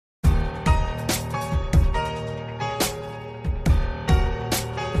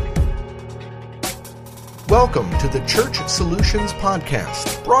Welcome to the Church Solutions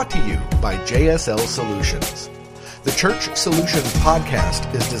Podcast, brought to you by JSL Solutions. The Church Solutions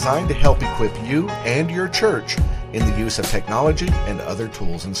Podcast is designed to help equip you and your church in the use of technology and other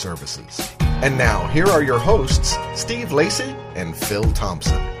tools and services. And now, here are your hosts, Steve Lacey and Phil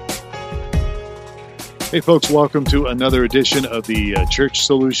Thompson. Hey folks, welcome to another edition of the Church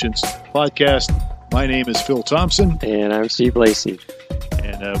Solutions Podcast. My name is Phil Thompson. And I'm Steve Lacey.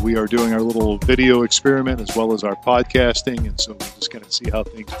 And we are doing our little video experiment as well as our podcasting, and so we're just going to see how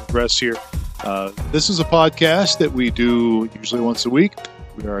things progress here. This is a podcast that we do usually once a week.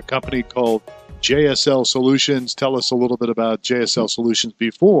 We are a company called JSL Solutions. Tell us a little bit about JSL Solutions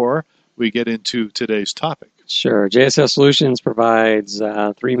before we get into today's topic. Sure. JSL Solutions provides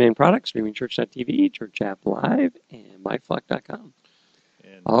three main products: StreamingChurch.tv, Church App Live, and MyFlock.com.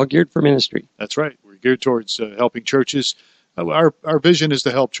 All geared for ministry. That's right. We're geared towards helping churches. Our vision is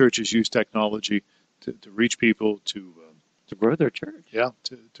to help churches use technology to reach people, to grow their church. Yeah,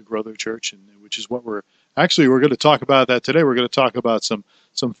 to grow their church, and which is what we're going to talk about that today. We're going to talk about some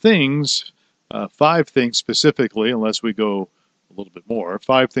things, 5 things specifically, unless we go a little bit more,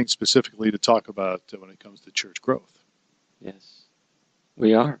 5 things specifically to talk about when it comes to church growth. Yes,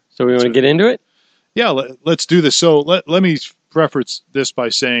 we are. So we want to get into it? Yeah, let's do this. So let me preface this by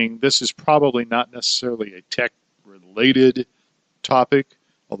saying this is probably not necessarily a tech-related topic,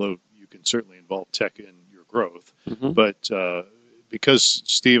 although you can certainly involve tech in your growth. Mm-hmm. But because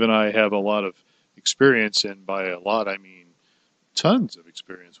Steve and I have a lot of experience, and by a lot I mean tons of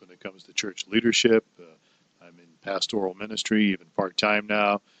experience when it comes to church leadership, I'm in pastoral ministry, even part-time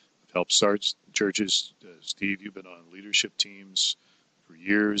now. I've helped start churches. Steve, you've been on leadership teams for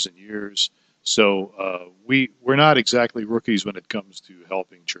years and years. So we're not exactly rookies when it comes to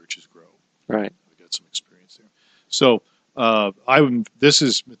helping churches grow. Right. We've got some experience there. So this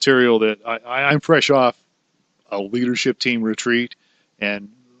is material that I'm fresh off a leadership team retreat, and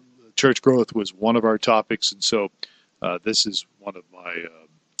church growth was one of our topics, and so this is one of my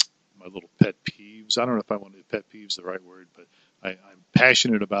little pet peeves. I don't know if I want to pet peeves the right word, but I'm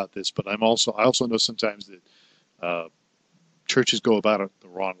passionate about this. But I also know sometimes that churches go about it the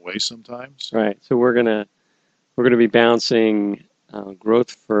wrong way sometimes. Right. So we're gonna be bouncing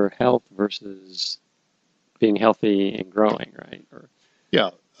growth for health versus being healthy and growing, right? Yeah.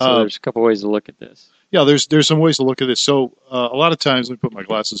 So there's a couple ways to look at this. Yeah, there's some ways to look at this. So a lot of times, let me put my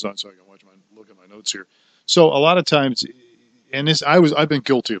glasses on so I can look at my notes here. So a lot of times, and I've been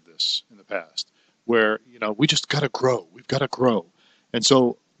guilty of this in the past, where we just got to grow. We've got to grow, and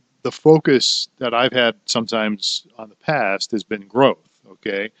so the focus that I've had sometimes on the past has been growth.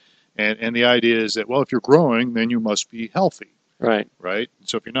 Okay, and the idea is that, well, if you're growing, then you must be healthy. Right.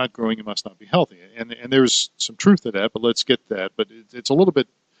 So if you're not growing, you must not be healthy. And there's some truth to that, but let's get that. But it's a little bit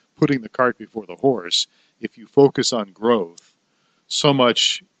putting the cart before the horse if you focus on growth so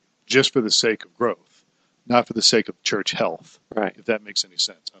much just for the sake of growth, not for the sake of church health. Right. If that makes any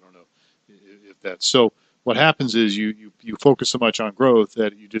sense. I don't know if that's so. What happens is you focus so much on growth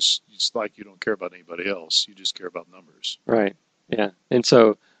that it's like you don't care about anybody else. You just care about numbers. Right. Yeah. And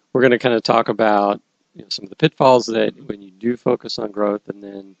so we're going to kind of talk about some of the pitfalls that when you do focus on growth, and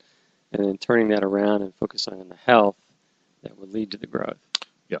then turning that around and focusing on the health that would lead to the growth.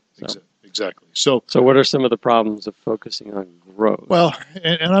 Yeah, exactly. So what are some of the problems of focusing on growth? Well,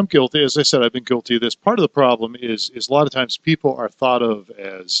 and I'm guilty. As I said, I've been guilty of this. Part of the problem is a lot of times people are thought of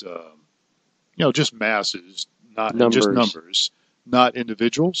as just masses, not just numbers, not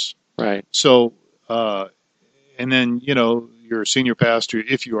individuals. Right. So and then you're a senior pastor,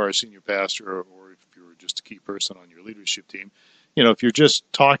 if you are a senior pastor, or if you're just a key person on your leadership team. If you're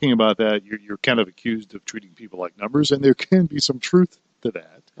just talking about that, you're kind of accused of treating people like numbers, and there can be some truth to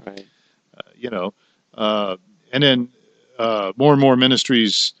that. Right. And then more and more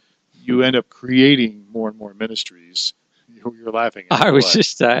ministries, you end up creating more and more ministries. You're laughing at I was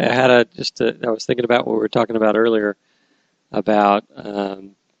I was thinking about what we were talking about earlier about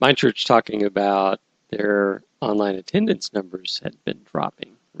my church talking about their online attendance numbers had been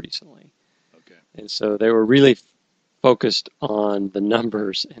dropping recently. Okay. And so they were really focused on the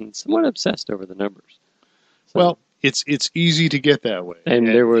numbers and somewhat obsessed over the numbers. So, well, it's easy to get that way. And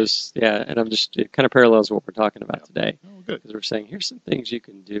there was, and I'm just, it kind of parallels what we're talking about today. Oh, good. Because we're saying, here's some things you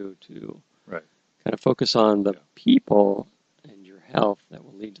can do to right. kind of focus on the people and your health that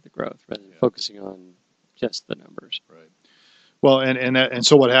will lead to the growth, rather than focusing on just the numbers. Right. Well, and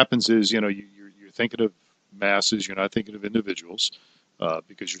so what happens is, you're thinking of masses, you're not thinking of individuals,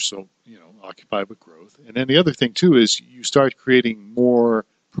 because you're so, occupied with growth. And then the other thing too is you start creating more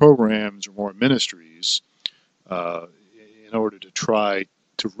programs or more ministries in order to try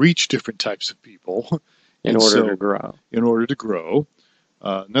to reach different types of people In order to grow. In order to grow.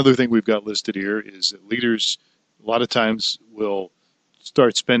 Another thing we've got listed here is that leaders a lot of times will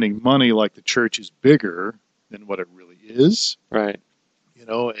start spending money like the church is bigger than what it really is. Right.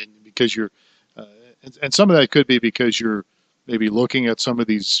 And because you're, and some of that could be because you're maybe looking at some of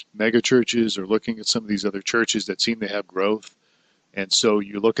these mega churches or looking at some of these other churches that seem to have growth. And so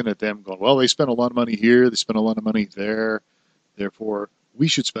you're looking at them going, well, they spend a lot of money here, they spend a lot of money there, therefore we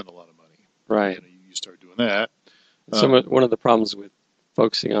should spend a lot of money. Right. You start doing that. One of the problems with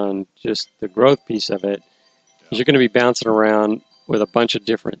focusing on just the growth piece of it is you're going to be bouncing around with a bunch of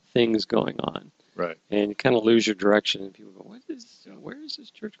different things going on. Right. And you kind of lose your direction, and people go, where is this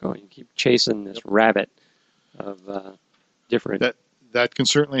church going? You keep chasing this rabbit of different... That can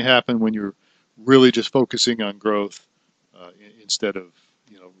certainly happen when you're really just focusing on growth instead of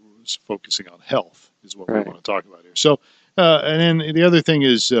focusing on health is what we want to talk about here. So, and then the other thing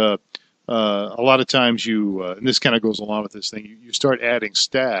is a lot of times and this kind of goes along with this thing, you start adding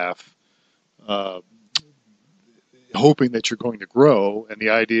staff hoping that you're going to grow, and the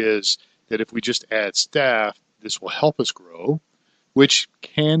idea is that if we just add staff, this will help us grow, which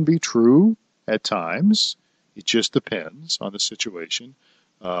can be true at times. It just depends on the situation.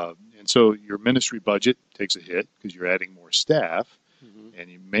 And so your ministry budget takes a hit because you're adding more staff, and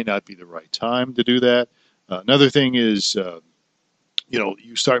it may not be the right time to do that. Another thing is,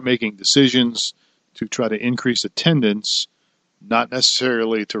 you start making decisions to try to increase attendance, not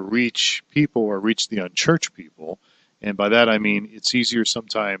necessarily to reach people or reach the unchurched people. And by that I mean it's easier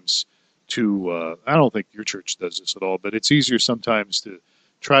sometimes to, I don't think your church does this at all, but it's easier sometimes to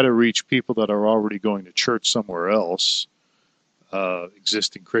try to reach people that are already going to church somewhere else,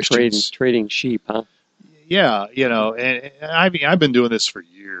 existing Christians. Trading sheep, huh? Yeah, and I've been doing this for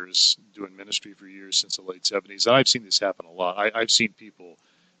years, doing ministry for years since the late 70s, and I've seen this happen a lot. I've seen people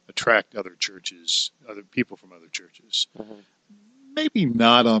attract other churches, other people from other churches. Maybe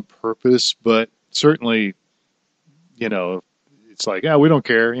not on purpose, but certainly, it's like, we don't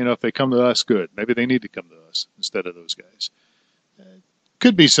care. If they come to us, good. Maybe they need to come to us instead of those guys.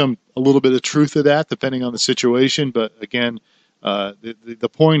 Could be a little bit of truth to that, depending on the situation. But again, the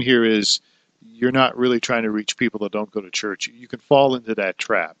point here is you're not really trying to reach people that don't go to church. You can fall into that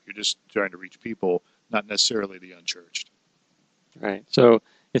trap. You're just trying to reach people, not necessarily the unchurched. Right. So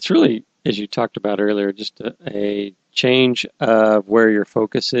it's really, as you talked about earlier, just a change of where your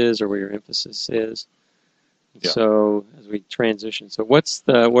focus is or where your emphasis is. Yeah. So as we transition, so what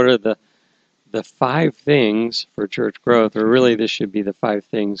are the 5 things for church growth, or really this should be the 5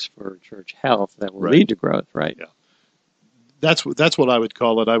 things for church health that will lead to growth, right? Yeah. That's what I would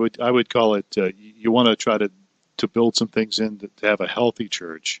call it. I would call it, you want to try to build some things in to have a healthy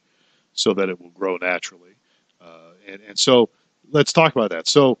church so that it will grow naturally. And so let's talk about that.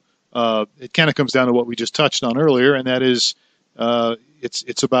 So it kind of comes down to what we just touched on earlier, and that is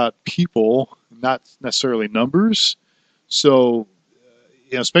it's about people, not necessarily numbers. So,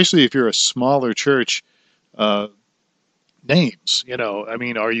 especially if you're a smaller church, names,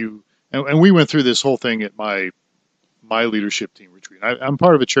 are you, and we went through this whole thing at my leadership team retreat. I'm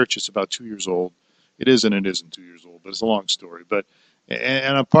part of a church that's about 2 years old. It isn't 2 years old, but it's a long story. But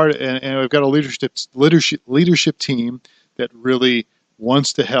and I'm and I've got a leadership team that really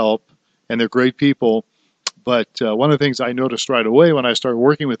wants to help, and they're great people. But one of the things I noticed right away when I started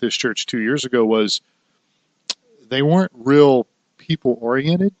working with this church 2 years ago was they weren't real people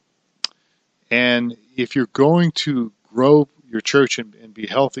oriented. And if you're going to grow your church and be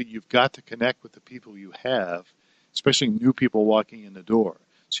healthy, you've got to connect with the people you have, especially new people walking in the door.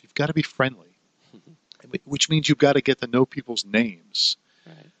 So you've got to be friendly, which means you've got to get to know people's names.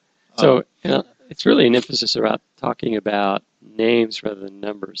 Right. So it's really an emphasis about talking about names rather than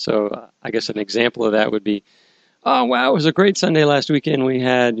numbers. So I guess an example of that would be, oh, wow, it was a great Sunday last weekend. We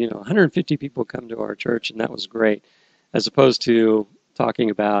had 150 people come to our church, and that was great. As opposed to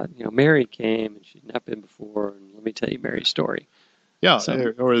talking about, Mary came and she'd not been before, and let me tell you Mary's story. Yeah,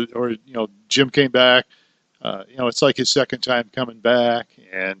 so, or Jim came back. It's like his second time coming back,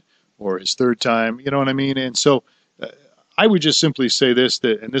 or his third time. You know what I mean? And so I would just simply say this,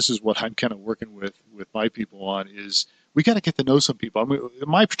 and this is what I'm kind of working with my people on, is we got to get to know some people. I mean,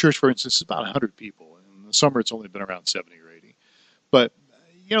 my church, for instance, is about 100 people. In the summer, it's only been around 70 or 80. But,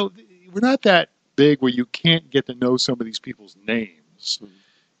 we're not that big where you can't get to know some of these people's names.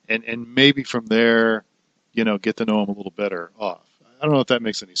 And maybe from there, get to know them a little better off. I don't know if that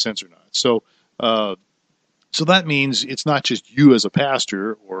makes any sense or not. So that means it's not just you as a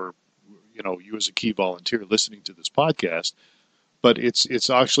pastor or, you as a key volunteer listening to this podcast, but it's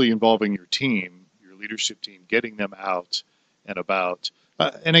actually involving your team, your leadership team, getting them out and about.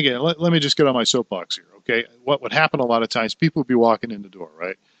 And again, let me just get on my soapbox here, okay, what would happen a lot of times, people would be walking in the door,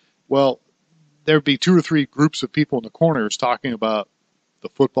 right? Well, there'd be 2 or 3 groups of people in the corners talking about the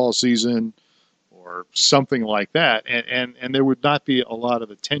football season or something like that, and there would not be a lot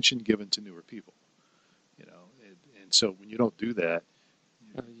of attention given to newer people, and so when you don't do that,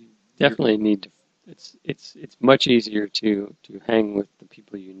 You definitely need to. It's much easier to hang with the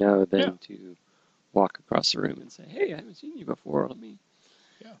people you know than to walk across the room and say, "Hey, I haven't seen you before. Let me."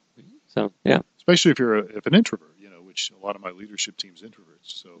 Yeah. So yeah. Especially if an introvert, which a lot of my leadership team's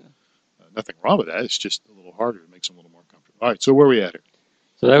introverts. So nothing wrong with that. It's just a little harder. It makes them a little more comfortable. All right. So where are we at here?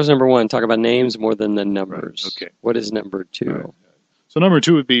 So that was number 1. Talk about names more than the numbers. Right. Okay. What is number 2? Right. So number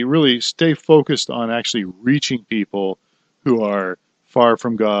 2 would be really stay focused on actually reaching people who are far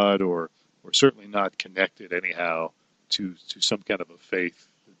from God or certainly not connected anyhow to some kind of a faith,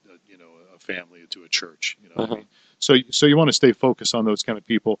 a family, to a church. What I mean? So you want to stay focused on those kind of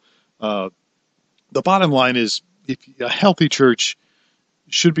people. The bottom line is, if a healthy church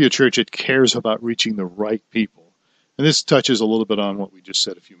should be a church that cares about reaching the right people. And this touches a little bit on what we just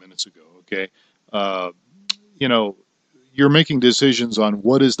said a few minutes ago, okay? You're making decisions on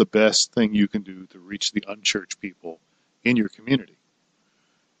what is the best thing you can do to reach the unchurched people in your community.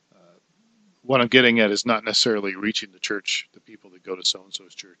 What I'm getting at is not necessarily reaching the people that go to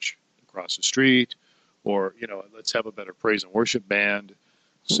so-and-so's church across the street, or, let's have a better praise and worship band.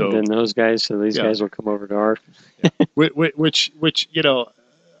 So then those guys, these guys will come over to our. Which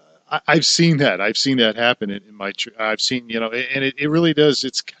I've seen that. I've seen that happen in my church. I've seen, and it really does.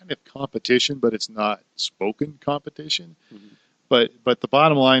 It's kind of competition, but it's not spoken competition. Mm-hmm. But the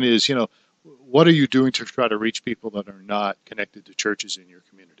bottom line is, what are you doing to try to reach people that are not connected to churches in your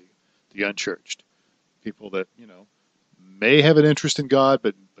community, the unchurched, people that, may have an interest in God,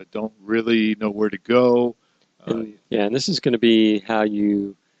 but don't really know where to go. And this is going to be how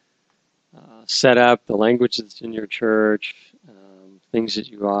you set up the language that's in your church, things that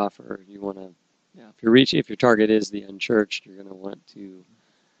you offer. You want to, if your target is the unchurched, you're going to want to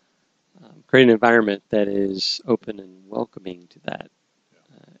create an environment that is open and welcoming to that,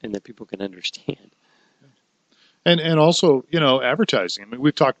 and that people can understand. And also, advertising. I mean,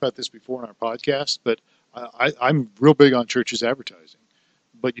 we've talked about this before in our podcast, but I'm real big on churches advertising.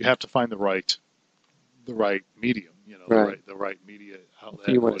 But you have to find the right medium, the right media outlet.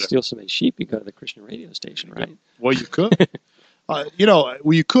 If you want to steal somebody's sheep, you go to the Christian radio station, right? Well, you could.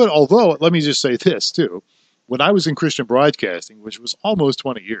 You could, although, let me just say this, too. When I was in Christian broadcasting, which was almost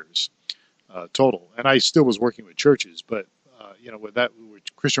 20 years total, and I still was working with churches, but, with that,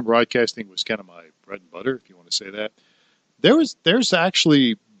 Christian broadcasting was kind of my bread and butter, if you want to say that. There's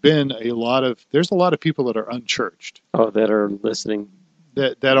actually been a lot of people that are unchurched. Oh, that are listening.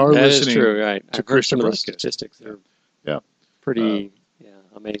 That are listening. Is true, right? To I've Christian heard some of the broadcasting. statistics. They're pretty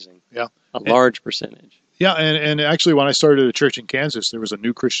amazing. Yeah. A large percentage. Yeah, and actually when I started a church in Kansas, there was a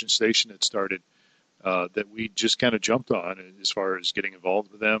new Christian station that started that we just kind of jumped on as far as getting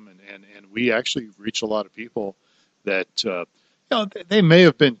involved with them, and we actually reached a lot of people that they may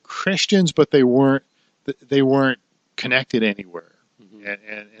have been Christians, but they weren't connected anywhere.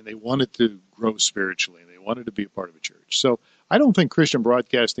 And they wanted to grow spiritually, and they wanted to be a part of a church. So I don't think Christian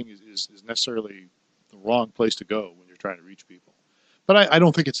broadcasting is necessarily the wrong place to go when you're trying to reach people. But I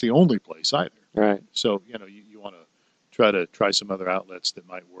don't think it's the only place either. Right. So, you want to try some other outlets that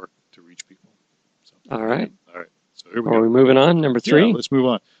might work to reach people. So, all right. So here we go. Are we moving on? Number 3? Yeah, let's move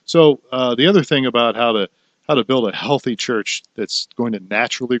on. So the other thing about how to build a healthy church that's going to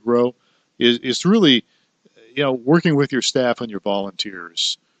naturally grow is really working with your staff and your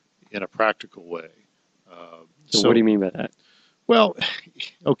volunteers in a practical way. So what do you mean by that? Well,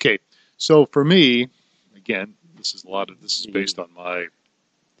 okay. So for me, again, this is based on my.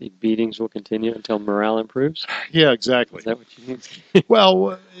 The beatings will continue until morale improves? Yeah, exactly. Is that what you mean?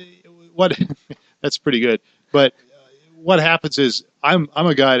 Well, that's pretty good. But what happens is I'm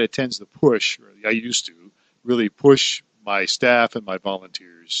a guy that tends to push. I used to really push my staff and my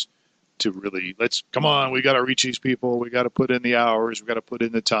volunteers to really, come on, we got to reach these people. We got to put in the hours. We got to put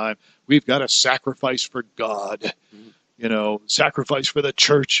in the time. We've got to sacrifice for God, sacrifice for the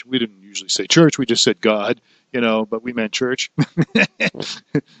church. We didn't usually say church. We just said God, but we meant church.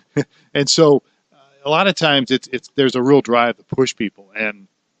 And so a lot of times there's a real drive to push people. And,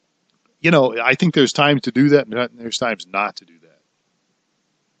 I think there's times to do that and there's times not to do that.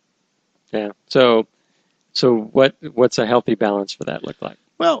 Yeah. So what's a healthy balance for that look like?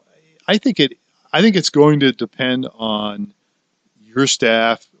 Well, I think it's going to depend on your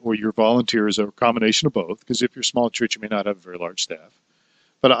staff or your volunteers, or a combination of both, because if you're a small church, you may not have a very large staff.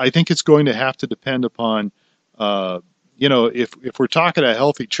 But I think it's going to have to depend upon, if we're talking a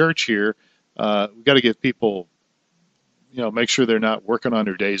healthy church here, we got to give people, make sure they're not working on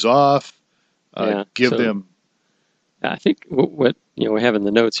their days off. Give them. I think what we have in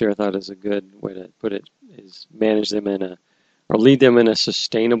the notes here, I thought is a good way to put it, is manage them or lead them in a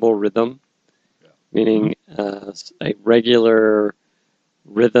sustainable rhythm, meaning a regular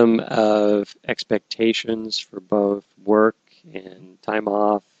rhythm of expectations for both work and time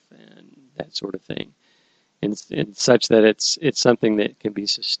off and that sort of thing, and such that it's something that can be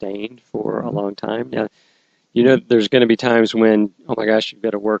sustained for a long time. Now, there's going to be times when, oh my gosh, you've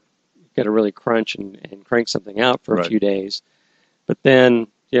got to work, you've got to really crunch and crank something out for a few days, but then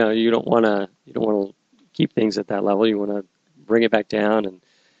you don't want to keep things at that level. You want to bring it back down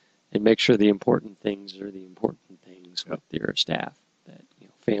and make sure the important things are the important things with your staff, that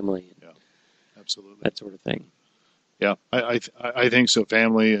family, and absolutely, that sort of thing. Yeah, I think so.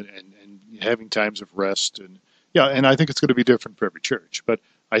 Family and having times of rest, and I think it's going to be different for every church. But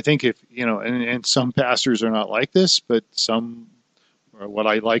I think if and some pastors are not like this, but some are what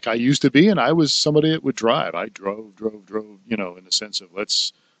I used to be, and I was somebody that would drive. I drove, in the sense of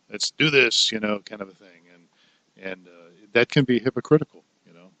let's do this, kind of a thing, and that can be hypocritical,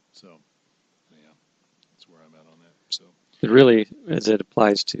 So that's where I'm at on that. So it really, as it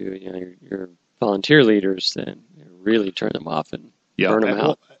applies to your volunteer leaders, then really turn them off and burn them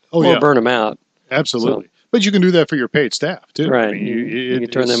out. Burn them out. Absolutely. So, but you can do that for your paid staff too. Right. I mean, you can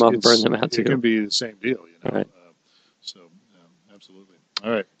turn them off and burn them out too. It can be the same deal. Right. Absolutely.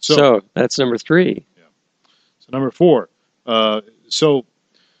 All right. So that's number 3. Yeah. So number 4. So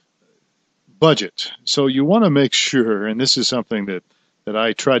budget. So you want to make sure, and this is something that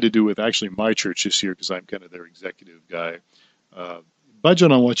I tried to do with actually my church this year because I'm kind of their executive guy.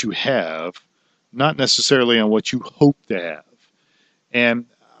 Budget on what you have, not necessarily on what you hope to have. And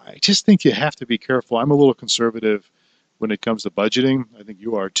I just think you have to be careful. I'm a little conservative when it comes to budgeting. I think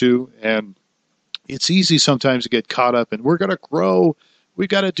you are too. And it's easy sometimes to get caught up in, we're going to grow. We've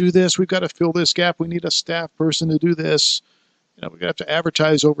got to do this. We've got to fill this gap. We need a staff person to do this. We're going to have to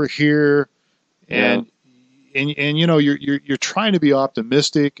advertise over here. And you're trying to be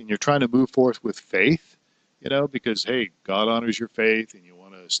optimistic and you're trying to move forth with faith, because, hey, God honors your faith and you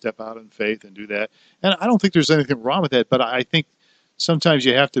want to step out in faith and do that. And I don't think there's anything wrong with that, but I think sometimes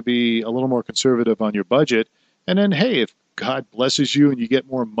you have to be a little more conservative on your budget. And then, hey, if God blesses you and you get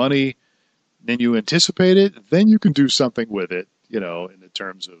more money than you anticipated, then you can do something with it, in the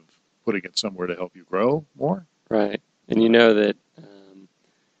terms of putting it somewhere to help you grow more. Right. And that,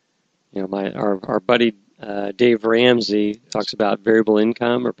 our buddy Dave Ramsey talks about variable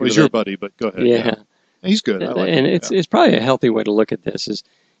income. Or he's your buddy, but go ahead. Yeah. He's good. I like and it's probably a healthy way to look at this is,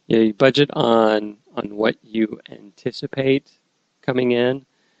 you budget on what you anticipate coming in,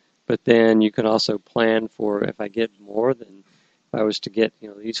 but then you can also plan for, if I get more, then if I was to get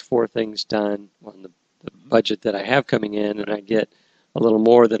these 4 things done on the budget that I have coming in, and I get a little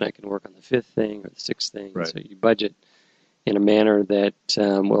more, then I can work on the 5th thing or the 6th thing. Right. So you budget in a manner that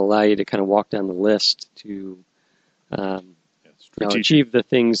will allow you to kind of walk down the list to achieve the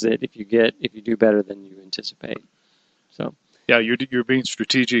things that if you do better than you anticipate. So yeah, you're being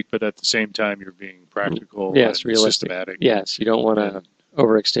strategic, but at the same time you're being practical. Yes, and realistic. Systematic. Yes, you don't want to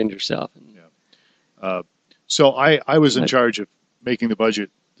overextend yourself. So I was in charge of making the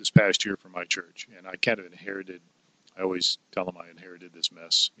budget this past year for my church, and I kind of inherited. I always tell them I inherited this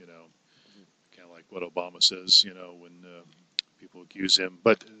mess. Kind of like what Obama says. When people accuse him,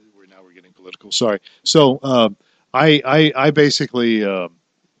 but we're getting political. Sorry. So I basically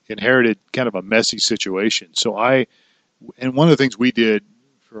inherited kind of a messy situation. So and one of the things we did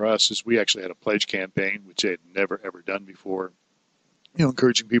for us is we actually had a pledge campaign, which they had never ever done before.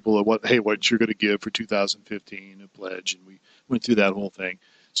 Encouraging people what you're going to give for 2015, a pledge, and we went through that whole thing.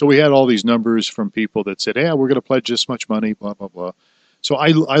 So we had all these numbers from people that said, "Hey, we're going to pledge this much money," blah blah blah. So I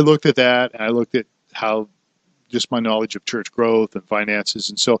looked at that, and I looked at how just my knowledge of church growth and finances,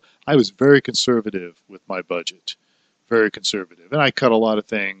 and so I was very conservative with my budget, very conservative, and I cut a lot of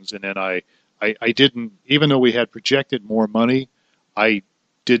things, and then I didn't, even though we had projected more money, I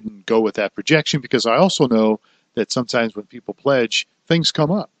didn't go with that projection because I also know that sometimes when people pledge, things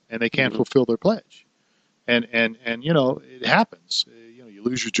come up and they can't fulfill their pledge, and it happens. You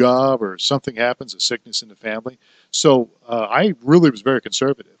lose your job or something happens, a sickness in the family. So I really was very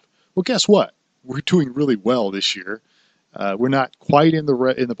conservative. Well, guess what? We're doing really well this year. We're not quite in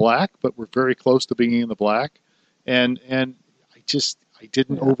the black, but we're very close to being in the black. And I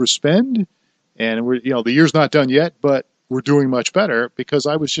didn't overspend. And the year's not done yet, but we're doing much better because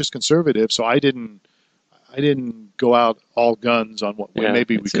I was just conservative. So I didn't go out all guns on what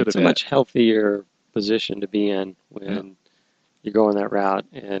maybe we could have. It's a much healthier position to be in when you go on that route,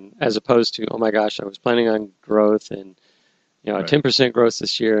 and as opposed to, oh my gosh, I was planning on growth and a Right. 10% growth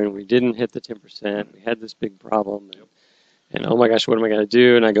this year, and we didn't hit the 10%. We had this big problem, and oh my gosh, what am I going to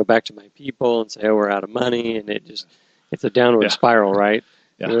do? And I go back to my people and say, oh, we're out of money, and it's a downward Yeah. spiral, right?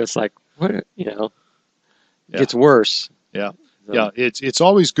 Yeah. And it's like, what, it Yeah. gets worse. Yeah. So, Yeah, it's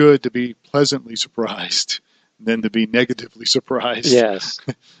always good to be pleasantly surprised than to be negatively surprised. Yes.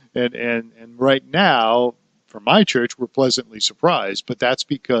 And right now, for my church, we're pleasantly surprised, but that's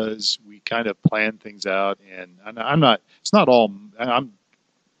because we kind of plan things out. And I'm not. It's not all.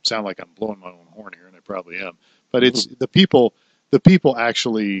 Sound like I'm blowing my own horn here, and I probably am. But it's the people. The people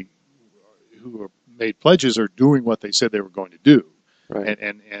actually who are made pledges are doing what they said they were going to do, Right.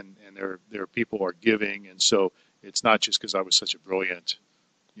 and their people are giving, and so it's not just because I was such a brilliant,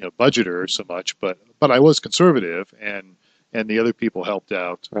 budgeter so much, but I was conservative, and the other people helped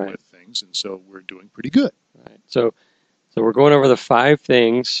out Right. with things, and so we're doing pretty good. Right. So we're going over the 5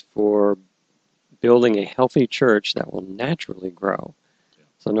 things for building a healthy church that will naturally grow. Yeah.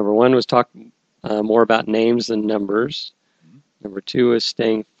 So number 1 was talk more about names than numbers. Mm-hmm. Number 2 is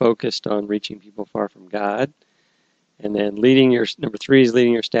staying focused on reaching people far from God. And then number 3 is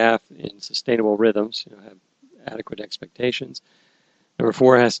leading your staff in sustainable rhythms, have adequate expectations. Number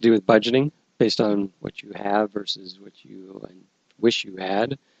 4 has to do with budgeting based on what you have versus what you wish you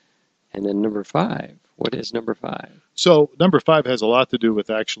had. And then number 5, what is number 5? So number 5 has a lot to do with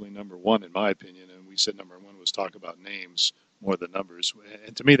actually number 1, in my opinion, and we said number 1 was talk about names more than numbers,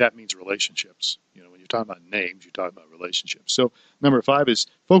 and to me that means relationships. When you're talking about names, you're talking about relationships. So number 5 is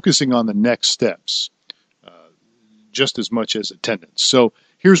focusing on the next steps, just as much as attendance. So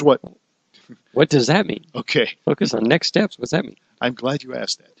here's what. What does that mean? Okay, Focus on next steps. What's that mean? I'm glad you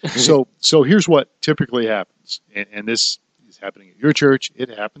asked that. So here's what typically happens, and this is happening at your church. It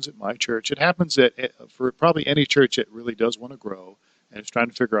happens at my church. It happens for probably any church that really does want to grow and is trying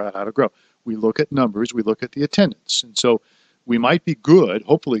to figure out how to grow. We look at numbers. We look at the attendance, and so we might be good,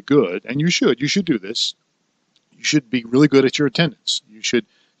 hopefully good, and you should do this. You should be really good at your attendance. You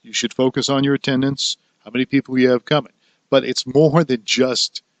should focus on your attendance, how many people you have coming. But it's more than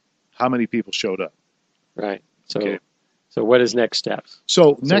just how many people showed up. Right. So, Okay. So what is next steps?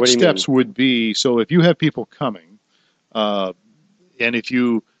 So what next do you steps would be, so if you have people coming, and if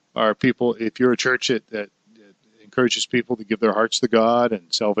you're a church that encourages people to give their hearts to God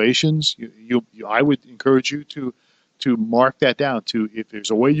and salvations, I would encourage you to mark that down. If there's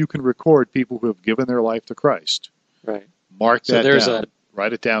a way you can record people who have given their life to Christ, Right. mark So that there's down.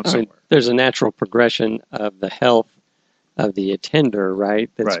 Write it down I mean, somewhere. there's a natural progression of the health of the attender, right?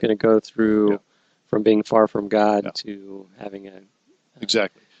 That's Right. going to go through Yeah. from being far from God Yeah. to having a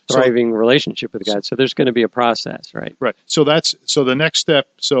Exactly. So, thriving relationship with God. So there's going to be a process, right? right. So the next step.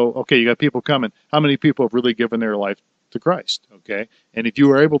 So, okay, you got people coming. How many people have really given their life to Christ? Okay. And if you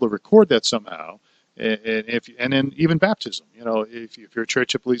were able to record that somehow, and then even baptism, if you're a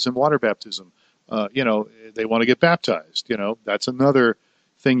church that believes in water baptism, they want to get baptized, that's another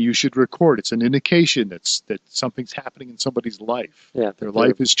thing you should record. It's an indication that something's happening in somebody's life. Yeah. Their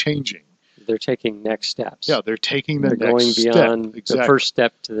life is changing. They're taking next steps. Yeah, they're taking the They're next going beyond step. Exactly. the first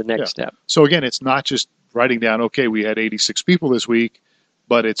step to the next Yeah. step. So again, it's not just writing down, okay, we had 86 people this week,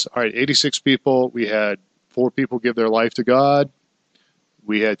 but it's, all right, 86 people, we had 4 people give their life to God,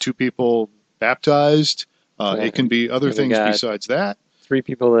 we had 2 people baptized, Right. it can be other And we things got besides that. 3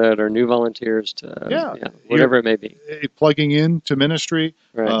 people that are new volunteers to Yeah. whatever it may be. Plugging in to ministry,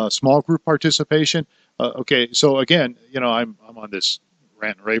 Right. small group participation. Okay, so again, I'm on this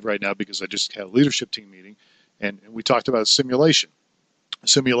rant and rave right now because I just had a leadership team meeting, and we talked about simulation.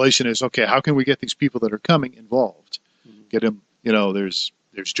 Simulation is, okay, how can we get these people that are coming involved? Mhm. Get them, there's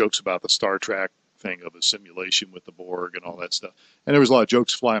jokes about the Star Trek thing of a simulation with the Borg and all that stuff. And there was a lot of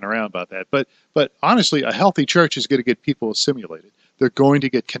jokes flying around about that. But honestly, a healthy church is going to get people assimilated. They're going to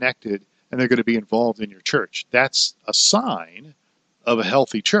get connected, and they're going to be involved in your church. That's a sign of a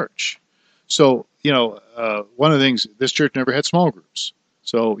healthy church. So, one of the things, this church never had small groups.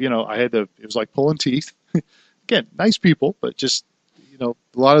 So, it was like pulling teeth. Again, nice people, but just, a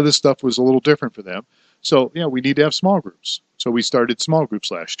lot of this stuff was a little different for them. So, we need to have small groups. So we started small groups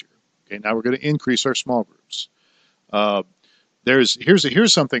last year. Okay, now we're going to increase our small groups.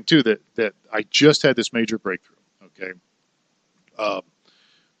 Here's something too that I just had this major breakthrough. Okay,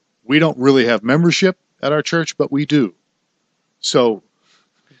 we don't really have membership at our church, but we do. So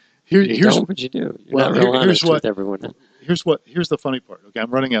here's don't, but you do. You're well, not real here's honest what- with everyone. here's the funny part. Okay,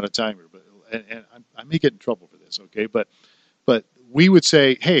 I'm running out of time here, but and I may get in trouble for this. Okay, but we would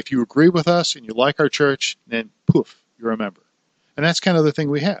say, hey, if you agree with us and you like our church, then poof, you're a member, and that's kind of the thing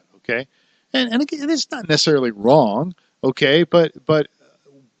we have. Okay, and again, it's not necessarily wrong, Okay, but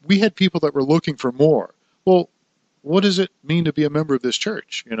we had people that were looking for more. Well, what does it mean to be a member of this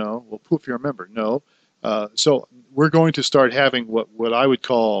church? Well, poof, you're a member. No. So we're going to start having what I would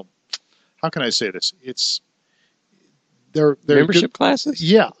call, how can I say this? It's they're membership classes?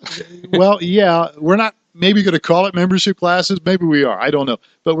 Yeah. Well, yeah, we're not maybe going to call it membership classes. Maybe we are. I don't know.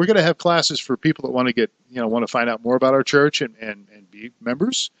 But we're going to have classes for people that want to get, want to find out more about our church and be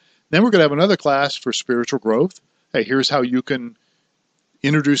members. Then we're going to have another class for spiritual growth. Hey, here's how you can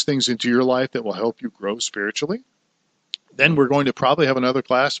introduce things into your life that will help you grow spiritually. Then we're going to probably have another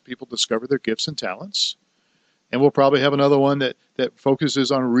class, people discover their gifts and talents. And we'll probably have another one that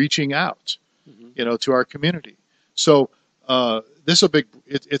focuses on reaching out, to our community. So this is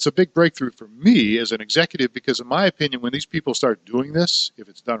it's a big breakthrough for me as an executive, because in my opinion, when these people start doing this, if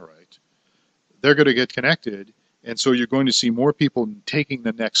it's done right, they're going to get connected. And so you're going to see more people taking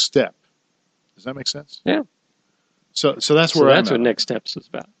the next step. Does that make sense? Yeah. So that's where that's what Next Steps is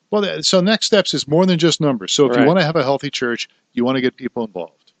about. Well, so Next Steps is more than just numbers. So if Right. you want to have a healthy church, you want to get people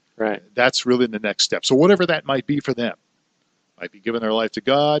involved. Right. That's really the next step. So whatever that might be for them, might be giving their life to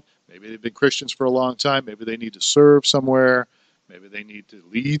God. Maybe they've been Christians for a long time. Maybe they need to serve somewhere. Maybe they need to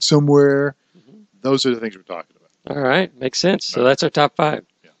lead somewhere. Mm-hmm. Those are the things we're talking about. All right. Makes sense. So that's our top 5.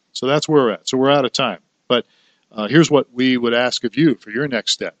 Yeah. So that's where we're at. So we're out of time. But here's what we would ask of you for your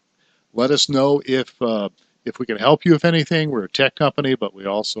next step. Let us know if we can help you, if anything. We're a tech company, but we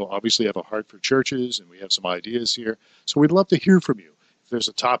also obviously have a heart for churches, and we have some ideas here. So we'd love to hear from you. If there's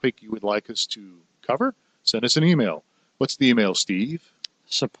a topic you would like us to cover, send us an email. What's the email, Steve?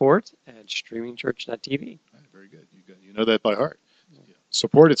 support@streamingchurch.tv. Very good. You know that by heart. Yeah.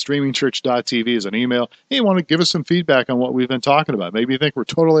 Support@streamingchurch.tv is an email. Hey, you want to give us some feedback on what we've been talking about. Maybe you think we're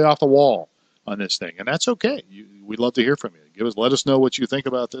totally off the wall on this thing, and that's okay. We'd love to hear from you. Let us know what you think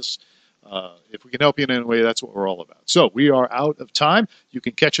about this. If we can help you in any way, that's what we're all about. So we are out of time. You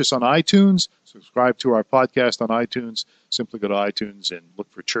can catch us on iTunes. Subscribe to our podcast on iTunes. Simply go to iTunes and look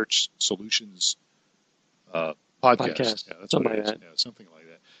for Church Solutions podcast. Yeah, that's something what it is. like that. Yeah, something like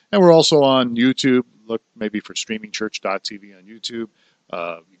that. And we're also on YouTube. Look maybe for streamingchurch.tv on YouTube.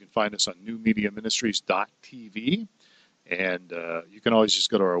 You can find us on newmediaministries.tv. And you can always just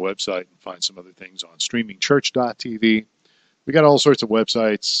go to our website and find some other things on streamingchurch.tv. We got all sorts of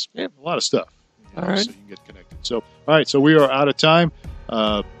websites, a lot of stuff, all right. So you can get connected. So, all right, so we are out of time.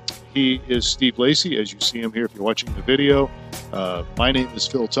 He is Steve Lacey, as you see him here if you're watching the video. My name is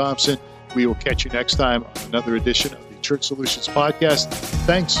Phil Thompson. We will catch you next time on another edition of the Church Solutions Podcast.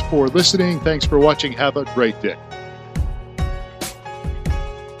 Thanks for listening. Thanks for watching. Have a great day.